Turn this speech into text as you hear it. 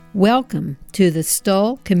Welcome to the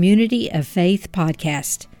Stull Community of Faith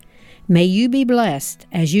podcast. May you be blessed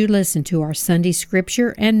as you listen to our Sunday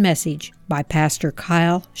scripture and message by Pastor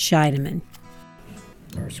Kyle Scheidemann.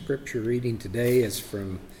 Our scripture reading today is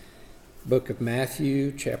from the book of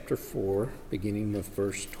Matthew, chapter 4, beginning with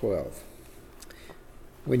verse 12.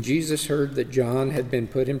 When Jesus heard that John had been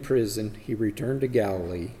put in prison, he returned to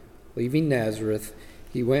Galilee. Leaving Nazareth,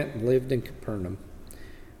 he went and lived in Capernaum,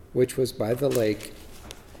 which was by the lake,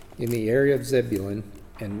 in the area of Zebulun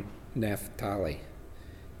and Naphtali,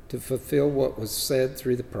 to fulfill what was said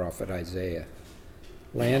through the prophet Isaiah.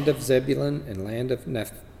 Land of Zebulun and land of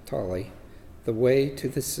Naphtali, the way to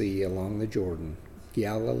the sea along the Jordan,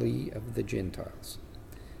 Galilee of the Gentiles.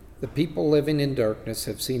 The people living in darkness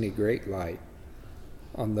have seen a great light.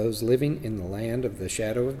 On those living in the land of the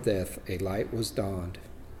shadow of death, a light was dawned.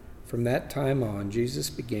 From that time on,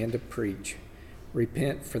 Jesus began to preach,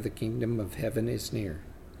 "Repent, for the kingdom of heaven is near."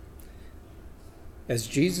 As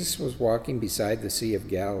Jesus was walking beside the Sea of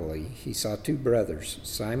Galilee, he saw two brothers,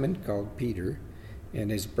 Simon called Peter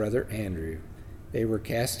and his brother Andrew. They were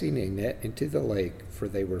casting a net into the lake, for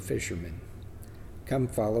they were fishermen. "Come,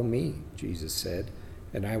 follow me," Jesus said,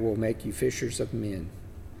 "and I will make you fishers of men."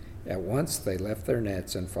 At once they left their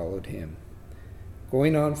nets and followed him.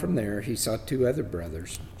 Going on from there, he saw two other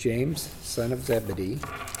brothers, James, son of Zebedee,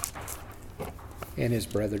 and his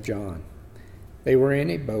brother John. They were in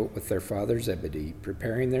a boat with their father Zebedee,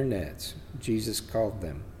 preparing their nets. Jesus called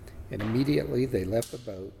them, and immediately they left the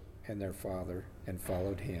boat and their father and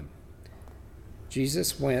followed him.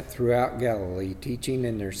 Jesus went throughout Galilee, teaching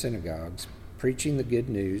in their synagogues, preaching the good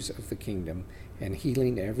news of the kingdom, and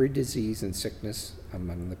healing every disease and sickness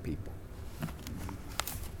among the people.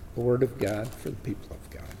 The word of God for the people of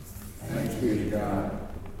God. Thanks be to God.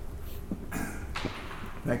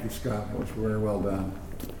 Thank you, Scott. That was very well done.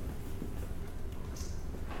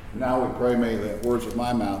 Now we pray, may the words of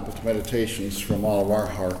my mouth, but the meditations from all of our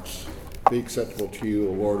hearts be acceptable to you,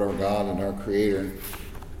 O Lord, our God and our Creator. And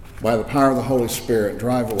by the power of the Holy Spirit,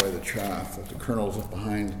 drive away the chaff, that the kernels left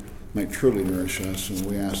behind may truly nourish us. And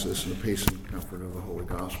we ask this in the peace and comfort of the Holy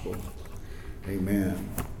Gospel. Amen.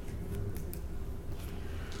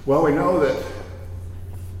 Well, we know that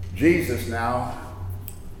Jesus now,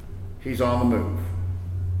 he's on the move.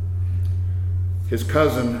 His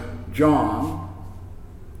cousin John,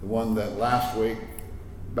 the one that last week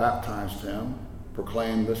baptized him,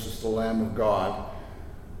 proclaimed, "This is the Lamb of God."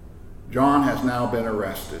 John has now been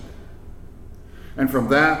arrested. And from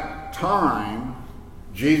that time,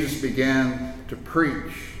 Jesus began to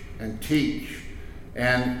preach and teach.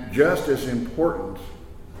 And just as important,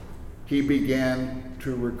 he began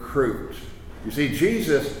to recruit. You see,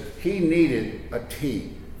 Jesus, he needed a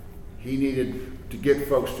team. He needed to get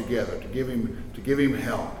folks together, to give him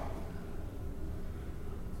help.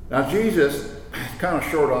 Now Jesus is kind of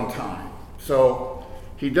short on time, so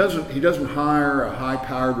he doesn't hire a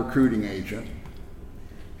high-powered recruiting agent.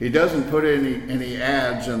 He doesn't put any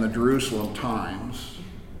ads in the Jerusalem Times.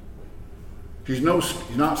 He's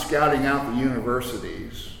not scouting out the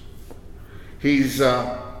universities. He's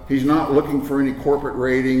not looking for any corporate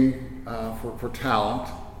rating for talent.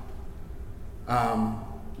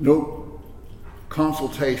 No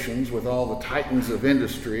consultations with all the titans of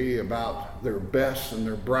industry about their best and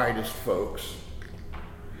their brightest folks.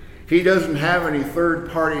 He doesn't have any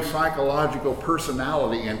third-party psychological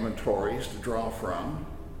personality inventories to draw from.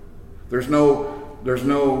 There's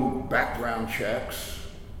no background checks.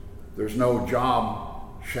 There's no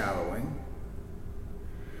job shadowing.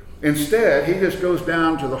 Instead, he just goes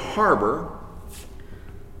down to the harbor,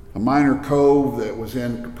 a minor cove that was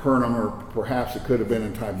in Capernaum, or perhaps it could have been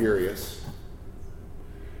in Tiberias.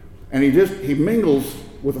 And he mingles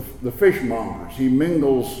with the fishmongers. He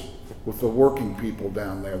mingles with the working people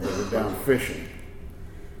down there that are down fishing.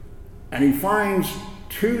 And he finds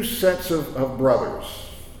two sets of brothers.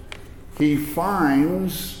 He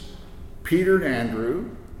finds Peter and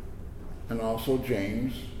Andrew, and also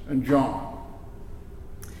James and John.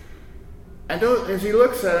 And as he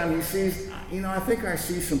looks at them, he sees, I think I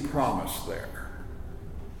see some promise there.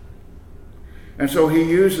 And so he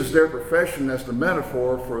uses their profession as the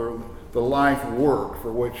metaphor for the life work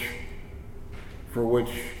for which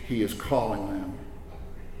he is calling them.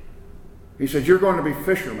 He says, "You're going to be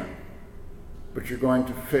fishermen, but you're going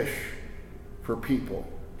to fish for people."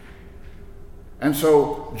 And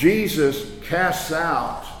so Jesus casts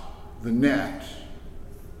out the net.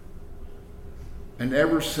 And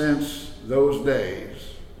ever since those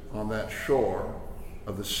days on that shore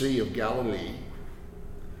of the Sea of Galilee,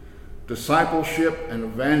 discipleship and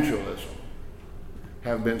evangelism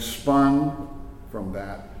have been spun from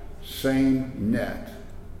that same net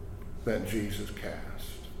that Jesus cast.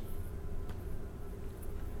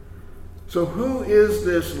 So who is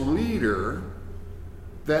this leader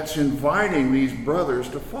that's inviting these brothers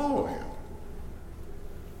to follow him?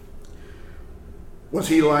 Was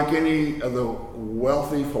he like any of the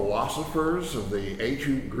wealthy philosophers of the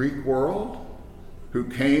ancient Greek world who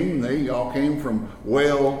came? They all came from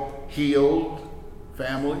well-heeled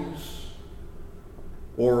families,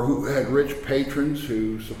 or who had rich patrons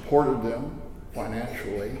who supported them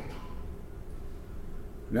financially.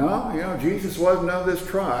 No, Jesus wasn't of this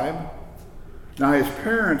tribe. Now, his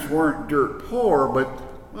parents weren't dirt poor, but,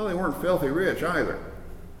 well, they weren't filthy rich either.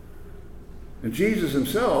 And Jesus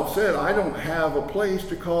himself said, I don't have a place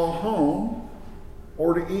to call home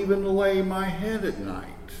or to even lay my head at night.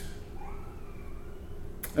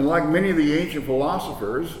 And like many of the ancient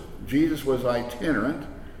philosophers, Jesus was itinerant.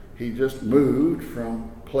 He just moved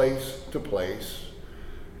from place to place.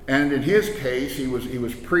 And in his case, he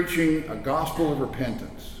was preaching a gospel of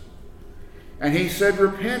repentance. And he said,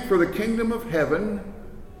 repent, for the kingdom of heaven,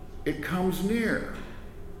 it comes near.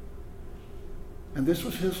 And this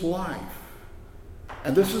was his life.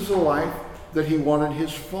 And this is a life that he wanted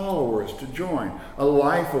his followers to join. A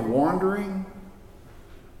life of wandering,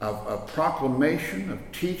 of proclamation, of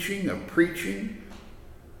teaching, of preaching,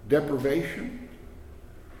 deprivation.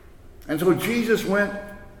 And so Jesus went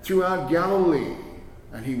throughout Galilee,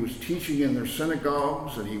 and he was teaching in their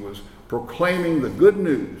synagogues, and he was proclaiming the good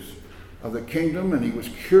news of the kingdom, and he was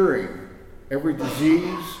curing every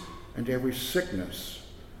disease and every sickness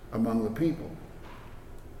among the people.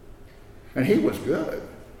 And he was good.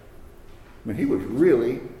 I mean, he was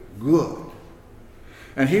really good.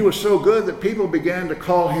 And he was so good that people began to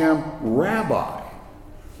call him Rabbi,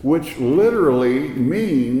 which literally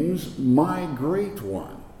means my great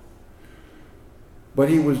one. But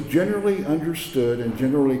he was generally understood and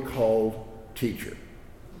generally called teacher.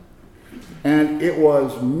 And it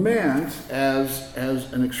was meant as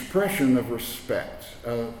an expression of respect.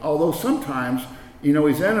 Although sometimes,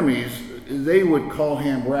 his enemies, they would call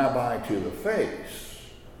him Rabbi to the face.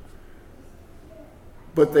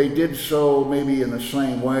 But they did so maybe in the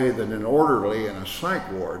same way that an orderly in a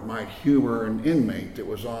psych ward might humor an inmate that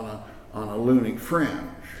was on a lunatic fringe.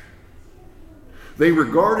 They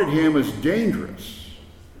regarded him as dangerous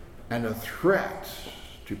and a threat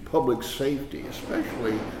to public safety,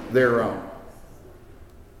 especially their own.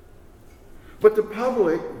 But the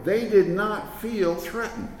public, they did not feel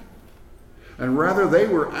threatened. And rather, they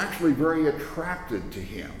were actually very attracted to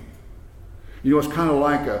him. It's kind of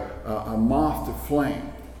like a moth to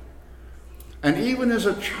flame. And even as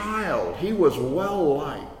a child, he was well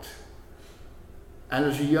liked. And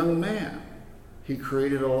as a young man, he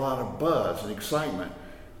created a lot of buzz and excitement.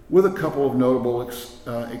 With a couple of notable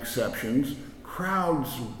exceptions, crowds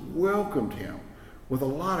welcomed him with a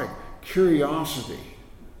lot of curiosity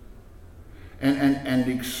and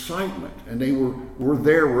excitement, and they were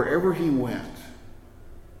there wherever he went.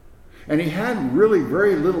 And he had really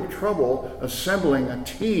very little trouble assembling a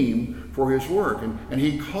team for his work, and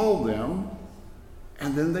he called them,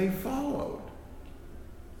 and then they followed.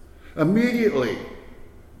 Immediately,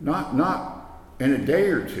 not in a day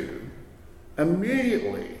or two,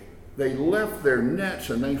 immediately they left their nets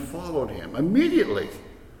and they followed him. Immediately,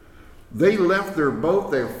 they left their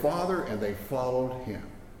boat, their father, and they followed him.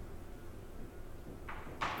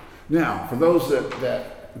 Now, for those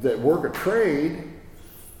that work a trade,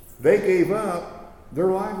 they gave up their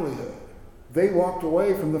livelihood. They walked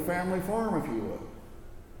away from the family farm, if you will.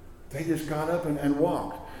 They just got up and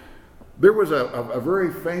walked. There was a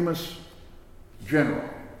very famous general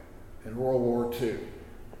in World War II.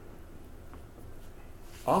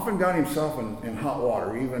 Often got himself in hot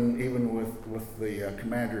water, even with the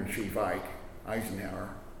Commander-in-Chief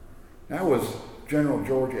Eisenhower. That was General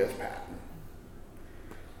George S. Patton.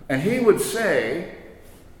 And he would say,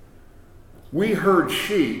 we herd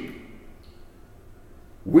sheep,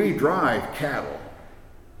 we drive cattle,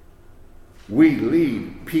 we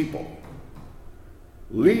lead people.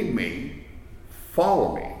 Lead me,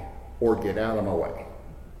 follow me, or get out of my way.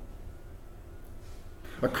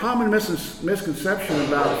 A common misconception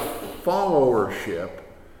about followership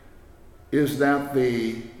is that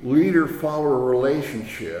the leader-follower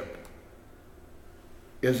relationship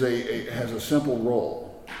has a simple role.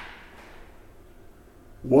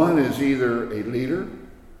 One is either a leader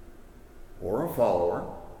or a follower.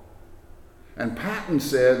 And Patton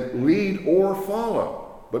said, lead or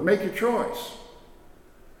follow, but make your choice.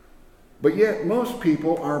 But yet most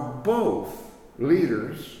people are both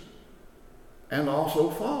leaders and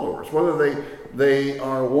also followers. Whether they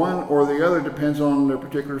are one or the other depends on their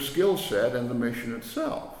particular skill set and the mission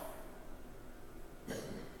itself.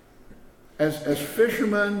 as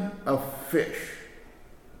fishermen of fish.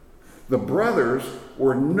 The brothers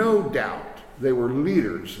were no doubt, they were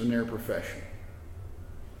leaders in their profession.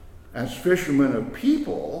 As fishermen of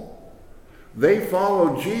people, they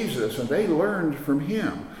followed Jesus and they learned from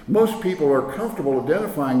him. Most people are comfortable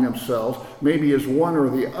identifying themselves maybe as one or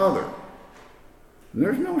the other. And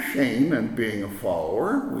there's no shame in being a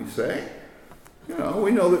follower, we say.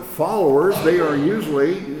 We know that followers,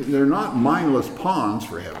 they're not mindless pawns,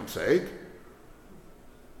 for heaven's sake.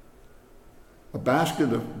 A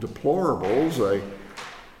basket of deplorables,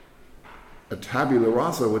 a tabula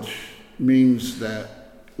rasa, which means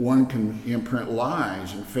that one can imprint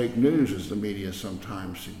lies and fake news, as the media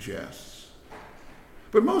sometimes suggests.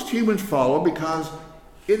 But most humans follow because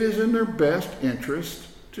it is in their best interest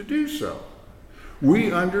to do so.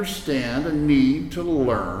 We understand a need to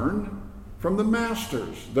learn from the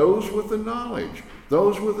masters, those with the knowledge,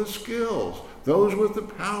 those with the skills, those with the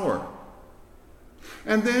power.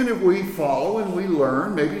 And then if we follow and we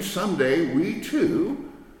learn, maybe someday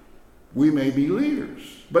we may be leaders.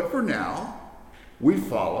 But for now, we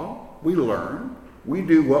follow, we learn, we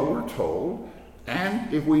do what we're told,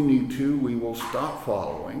 and if we need to, we will stop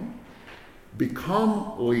following,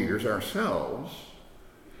 become leaders ourselves,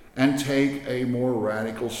 and take a more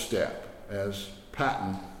radical step, as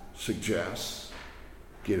Patton suggests,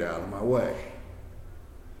 get out of my way.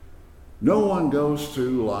 No one goes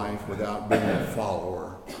through life without being a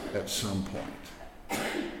follower at some point.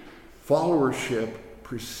 Followership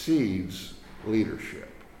precedes leadership.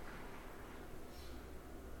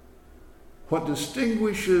 What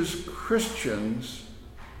distinguishes Christians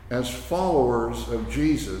as followers of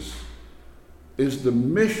Jesus is the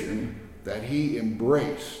mission that he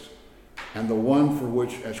embraced and the one for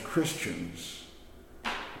which, as Christians,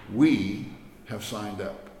 we have signed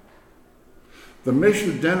up. The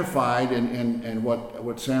mission identified in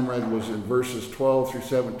what Sam read was in verses 12 through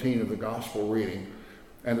 17 of the gospel reading,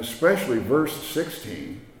 and especially verse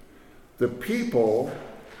 16, the people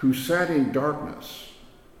who sat in darkness,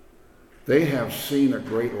 they have seen a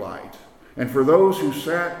great light. And for those who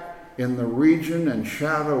sat in the region and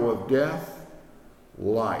shadow of death,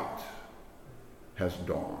 light has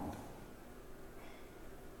dawned.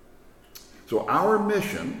 So our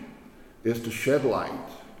mission is to shed light,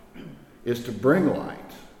 is to bring light,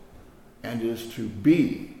 and is to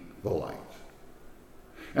be the light.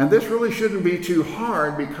 And this really shouldn't be too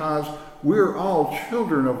hard because we're all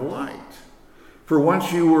children of light. For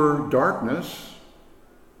once you were darkness,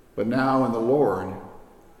 but now in the Lord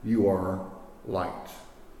you are light.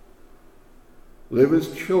 Live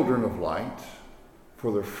as children of light,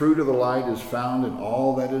 for the fruit of the light is found in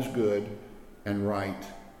all that is good and right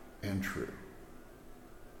and true.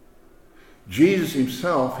 Jesus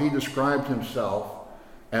himself, he described himself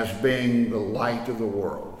as being the light of the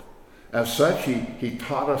world. As such, he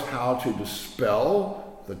taught us how to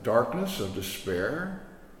dispel the darkness of despair,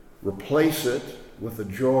 replace it with the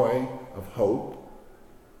joy of hope,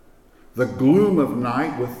 the gloom of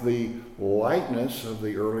night with the lightness of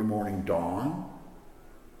the early morning dawn,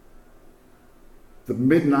 the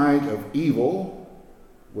midnight of evil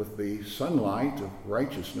with the sunlight of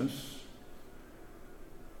righteousness,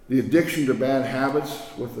 the addiction to bad habits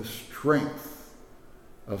with the strength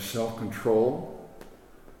of self-control,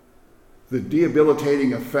 the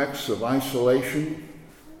debilitating effects of isolation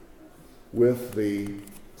with the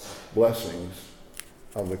blessings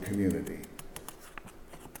of the community.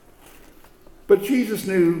 But Jesus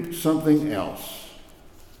knew something else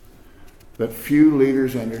that few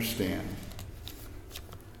leaders understand.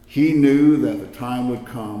 He knew that the time would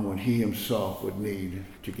come when he himself would need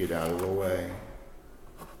to get out of the way.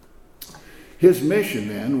 His mission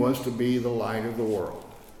then was to be the light of the world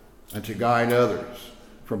and to guide others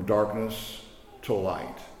from darkness to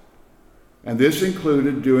light. And this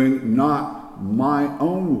included doing not my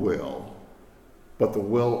own will, but the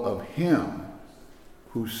will of him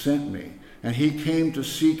who sent me. And he came to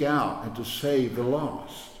seek out and to save the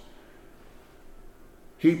lost.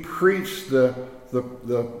 He preached the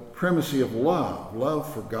primacy of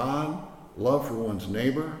love for God, love for one's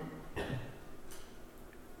neighbor.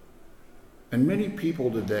 And many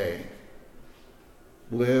people today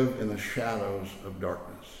live in the shadows of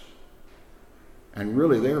darkness. And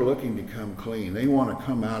really, they're looking to come clean. They want to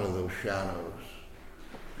come out of those shadows.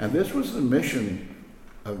 And this was the mission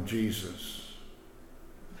of Jesus.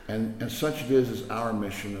 And such it is our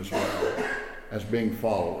mission as well, as being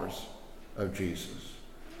followers of Jesus.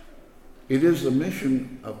 It is the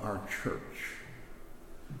mission of our church.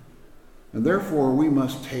 And therefore, we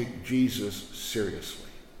must take Jesus seriously.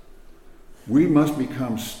 We must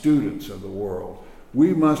become students of the world.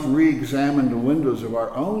 we must re-examine the windows of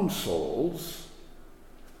our own souls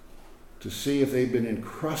to see if they've been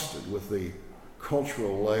encrusted with the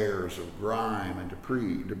cultural layers of grime and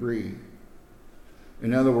debris.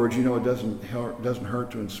 In other words, it doesn't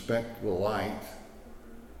hurt to inspect the light.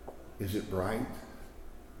 Is it bright?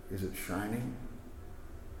 Is it shining?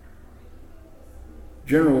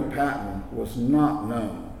 General Patton was not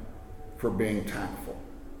known for being tactful,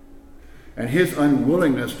 and his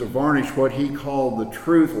unwillingness to varnish what he called the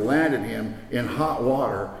truth landed him in hot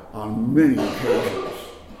water on many occasions.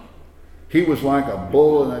 He was like a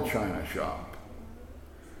bull in a china shop.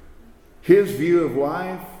 His view of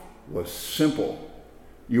life was simple.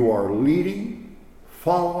 You are leading,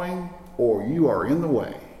 following, or you are in the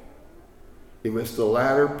way. If it's the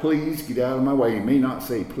latter, please get out of my way. He may not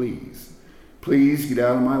say please. Please get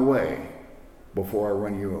out of my way before I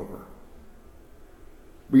run you over.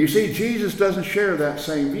 But you see, Jesus doesn't share that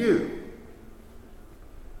same view.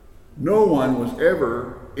 No one was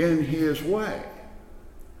ever in his way.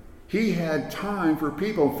 He had time for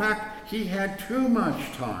people. In fact, he had too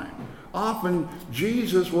much time. Often,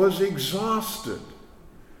 Jesus was exhausted.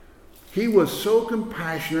 He was so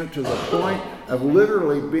compassionate to the point of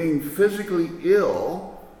literally being physically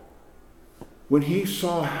ill when he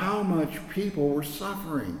saw how much people were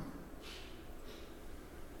suffering.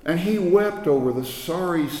 And he wept over the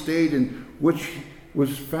sorry state in which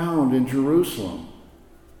was found in Jerusalem.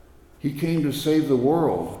 He came to save the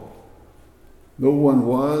world. No one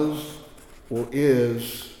was or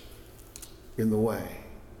is in the way.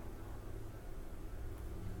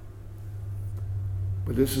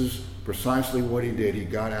 But this is precisely what he did. He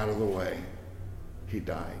got out of the way. He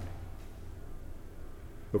died.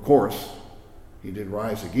 Of course, he did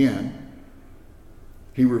rise again.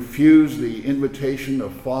 He refused the invitation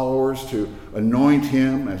of followers to anoint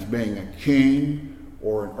him as being a king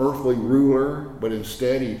or an earthly ruler, but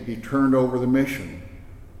instead he turned over the mission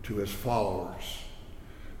to his followers,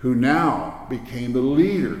 who now became the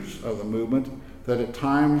leaders of the movement that at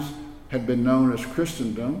times had been known as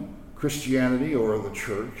Christendom, Christianity, or the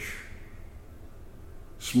church.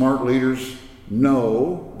 Smart leaders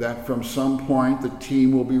know that from some point the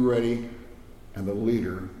team will be ready and the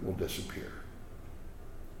leader will disappear.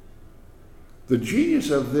 The genius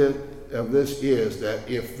of this is that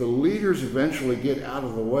if the leaders eventually get out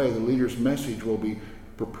of the way, the leader's message will be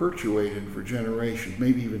perpetuated for generations,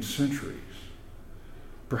 maybe even centuries,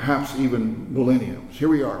 perhaps even millenniums. Here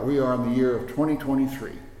we are in the year of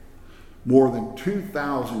 2023, more than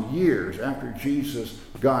 2,000 years after Jesus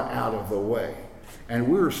got out of the way, and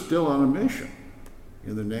we're still on a mission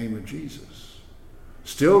in the name of Jesus.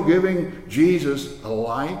 Still giving Jesus a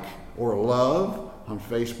like or a love on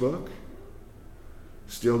Facebook,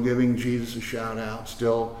 still giving Jesus a shout out,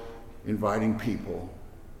 still inviting people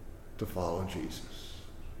to follow Jesus.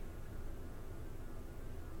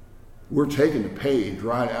 We're taking the page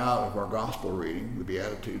right out of our gospel reading, the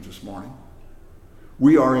Beatitudes this morning.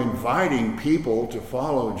 We are inviting people to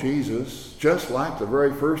follow Jesus, just like the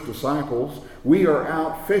very first disciples. We are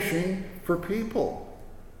out fishing for people.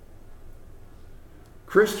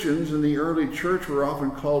 Christians in the early church were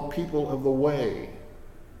often called people of the way.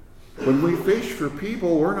 When we fish for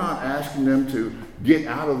people, we're not asking them to get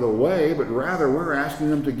out of the way, but rather we're asking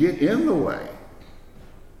them to get in the way.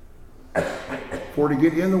 For to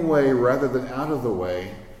get in the way rather than out of the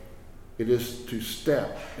way, it is to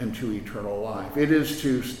step into eternal life. It is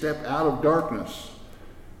to step out of darkness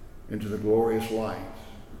into the glorious light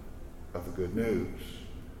of the good news.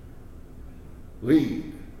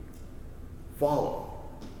 Lead, follow,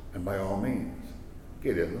 and by all means,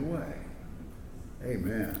 get in the way.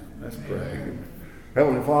 Amen. Let's pray.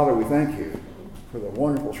 Heavenly Father, we thank you for the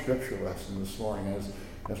wonderful scripture lesson this morning.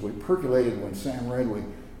 As we percolated when Sam read,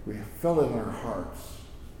 we felt it in our hearts.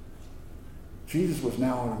 Jesus was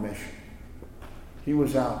now on a mission. He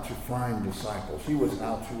was out to find disciples. He was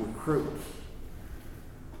out to recruit.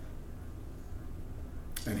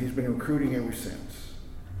 And he's been recruiting ever since.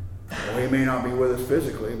 Well, he may not be with us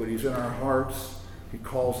physically, but he's in our hearts. He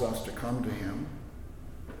calls us to come to him.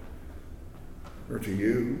 Or to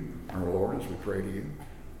you, our Lord, as we pray to you.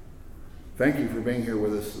 Thank you for being here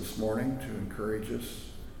with us this morning to encourage us,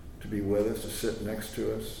 to be with us, to sit next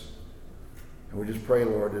to us. And we just pray,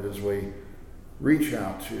 Lord, that as we reach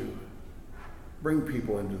out to bring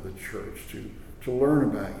people into the church, to learn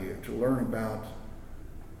about you, to learn about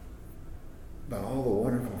all the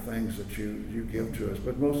wonderful things that you give to us,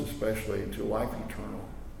 but most especially to life eternal,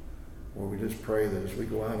 where we just pray that as we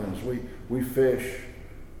go out and as we fish,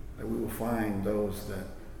 that we will find those that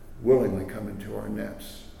willingly come into our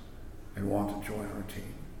nets and want to join our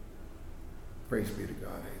team. Praise be to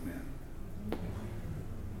God. Amen.